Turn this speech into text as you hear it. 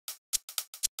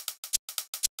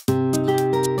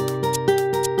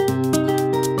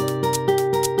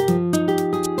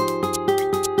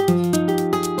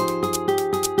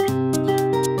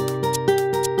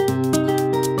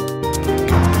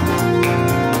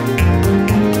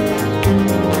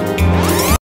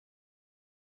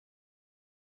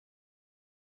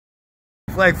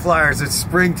Flag flyers, it's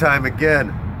springtime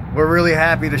again. We're really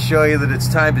happy to show you that it's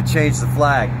time to change the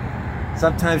flag.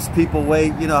 Sometimes people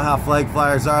wait, you know how flag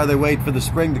flyers are, they wait for the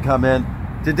spring to come in.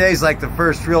 Today's like the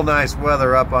first real nice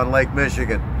weather up on Lake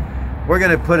Michigan. We're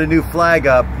gonna put a new flag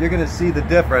up. You're gonna see the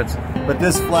difference, but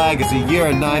this flag is 1 year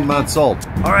and 9 months old.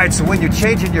 All right, so when you're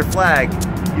changing your flag,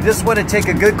 you just wanna take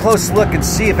a good close look and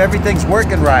see if everything's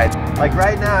working right. Like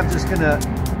right now, I'm just gonna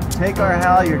take our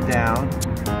halyard down,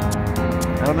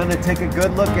 and I'm gonna take a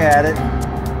good look at it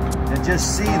and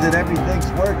just see that everything's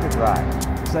working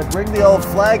right. So I bring the old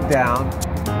flag down.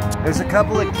 There's a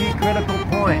couple of key critical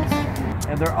points,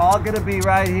 and they're all gonna be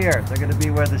right here. They're gonna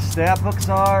be where the snap hooks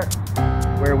are,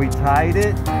 where we tied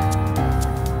it,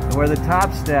 and where the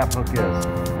top snap hook is.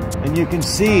 And you can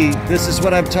see, this is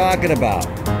what I'm talking about.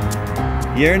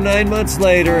 1 year and 9 months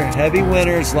later, heavy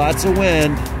winters, lots of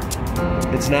wind.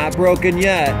 It's not broken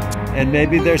yet, and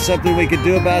maybe there's something we could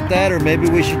do about that, or maybe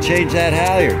we should change that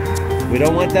halyard. We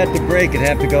don't want that to break and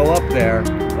have to go up there.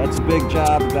 That's a big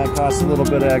job, and that costs a little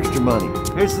bit of extra money.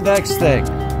 Here's the next thing.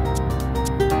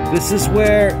 This is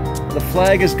where the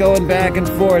flag is going back and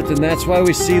forth, and that's why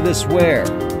we see this wear.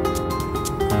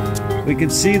 We can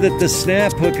see that the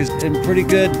snap hook is in pretty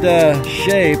good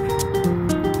shape.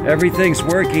 Everything's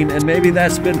working, and maybe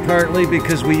that's been partly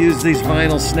because we use these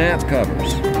vinyl snap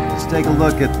covers. Let's take a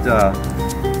look at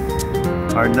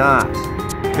our knot.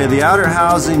 Okay, the outer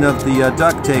housing of the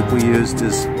duct tape we used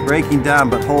is breaking down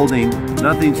but holding.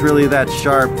 Nothing's really that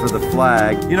sharp for the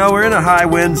flag. You know, we're in a high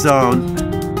wind zone,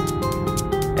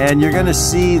 and you're gonna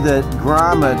see that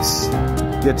grommets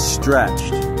get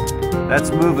stretched.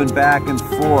 That's moving back and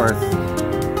forth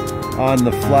on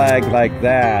the flag like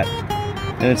that,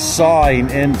 and it's sawing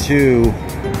into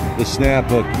the snap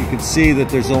hook. You can see that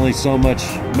there's only so much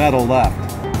metal left.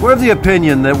 We're of the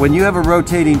opinion that when you have a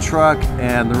rotating truck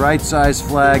and the right size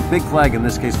flag, big flag in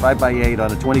this case, 5x8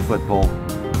 on a 20-foot pole,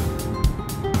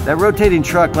 that rotating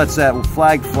truck lets that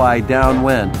flag fly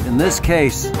downwind. In this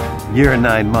case, 1 year and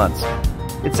 9 months.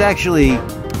 It's actually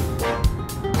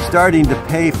starting to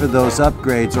pay for those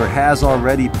upgrades, or has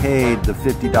already paid the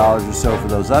 $50 or so for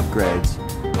those upgrades,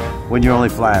 when you're only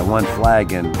flying one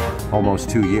flag in almost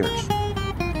 2 years.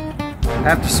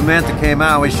 After Samantha came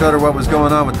out, we showed her what was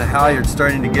going on with the halyard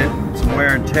starting to get some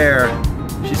wear and tear.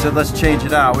 She said, let's change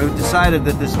it out. We decided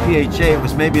that this PH8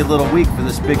 was maybe a little weak for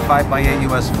this big 5x8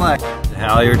 US flag. The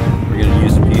halyard, we're going to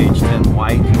use the PH10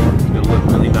 white. It's going to look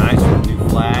really nice with a new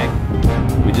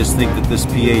flag. We just think that this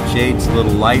PH8 is a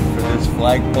little light for this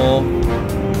flagpole,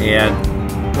 and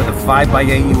with a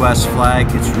 5x8 US flag,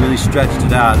 it's really stretched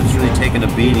it out. It's really taken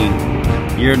a beating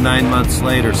 1 year and 9 months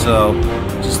later. So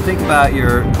just think about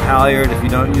your halyard. If you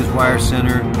don't use wire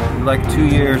center, for like 2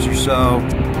 years or so,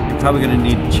 you're probably going to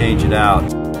need to change it out.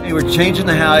 Okay, we're changing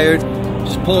the halyard.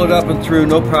 Just pull it up and through,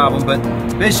 no problem. But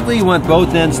basically, you want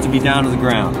both ends to be down to the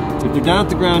ground. If they're down at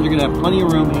the ground, you're going to have plenty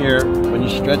of room here when you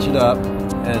stretch it up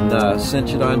and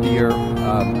cinch it onto your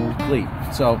cleat.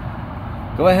 So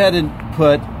go ahead and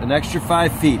put an extra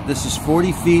 5 feet. This is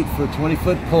 40 feet for a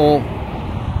 20-foot pole.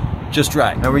 Just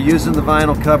right. Now we're using the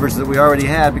vinyl covers that we already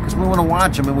had because we want to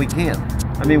watch them, and we can.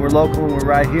 I mean, we're local and we're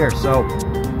right here. So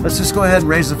let's just go ahead and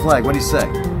raise the flag. What do you say?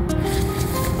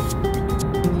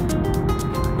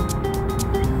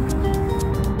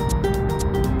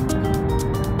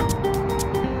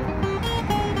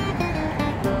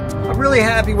 I'm really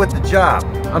happy with the job.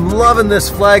 I'm loving this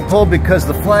flagpole because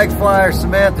the flag flyer,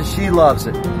 Samantha, she loves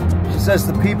it. She says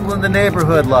the people in the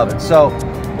neighborhood love it. So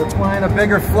they're flying a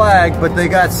bigger flag, but they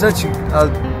got such a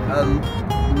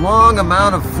long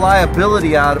amount of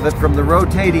flyability out of it from the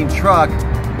rotating truck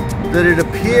that it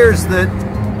appears that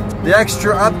the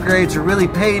extra upgrades are really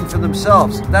paying for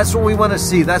themselves. That's what we want to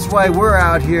see. That's why we're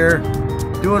out here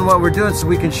doing what we're doing, so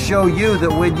we can show you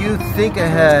that when you think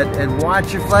ahead and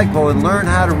watch your flagpole and learn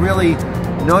how to really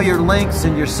know your lengths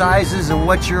and your sizes and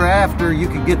what you're after, you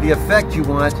can get the effect you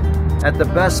want at the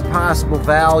best possible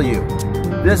value.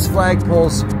 This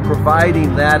flagpole's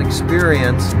providing that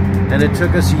experience, and it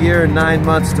took us 1 year and 9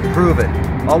 months to prove it.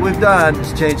 All we've done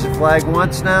is change the flag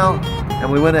once now,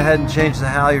 and we went ahead and changed the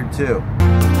halyard too.